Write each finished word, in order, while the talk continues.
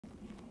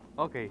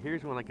Okay,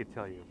 here's one I could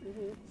tell you.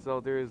 So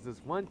there's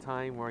this one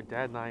time where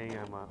Dad and I,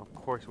 of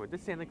course, went to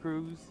Santa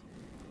Cruz,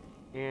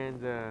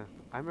 and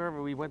I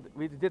remember we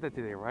did that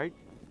today, right?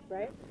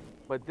 Right?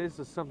 But this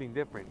is something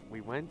different.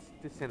 We went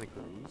to Santa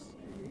Cruz,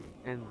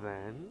 and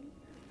then,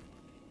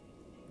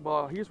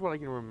 well, here's what I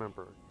can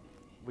remember.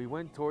 We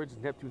went towards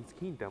Neptune's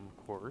kingdom,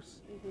 of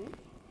course,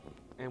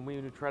 and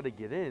when we tried to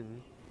get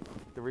in,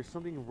 there was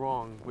something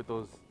wrong with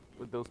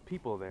those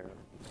people there.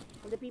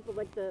 The people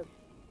like the.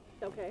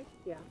 Okay,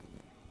 yeah.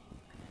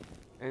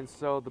 And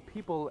so the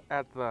people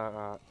at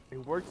the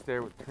who works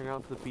there would turn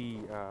out to be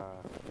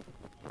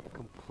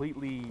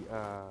completely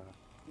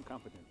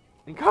Incompetent.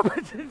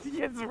 incompetent.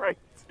 Yes, right.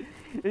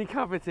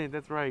 Incompetent.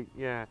 That's right.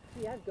 Yeah.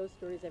 We have ghost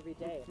stories every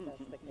day, if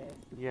that's the case.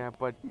 Yeah.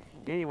 But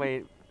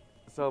anyway,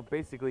 so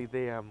basically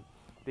they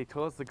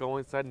told us to go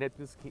inside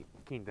Neptune's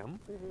kingdom,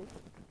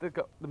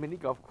 the mini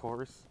golf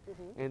course,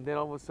 and then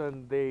all of a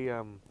sudden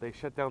they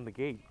shut down the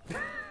gate.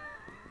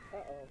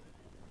 Uh-oh.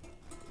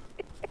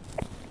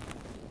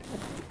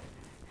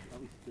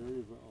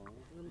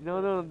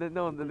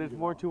 No. There's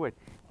more to it.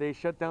 They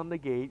shut down the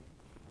gate,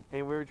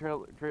 and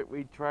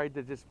we tried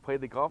to just play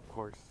the golf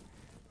course,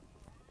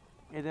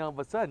 and then all of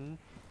a sudden,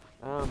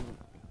 what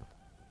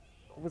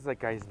was that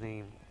guy's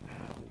name?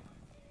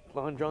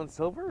 Long John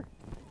Silver?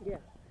 Yeah.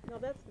 No,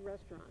 that's the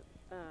restaurant.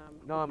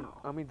 No,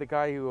 I mean the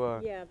guy who.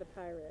 Yeah, the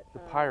pirate. The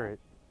pirate.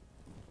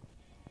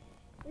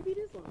 Maybe it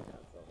is Long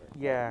John Silver.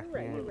 Yeah. You're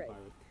right. Yeah. You're right.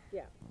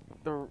 Yeah.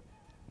 The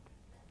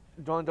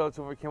John John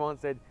Silver came out and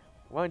said,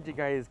 "Why don't you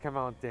guys come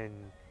out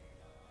and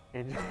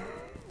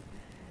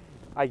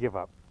I give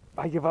up.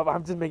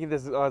 I'm just making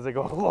this as I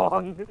go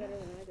along." Better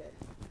than I did.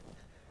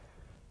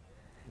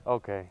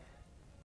 Okay.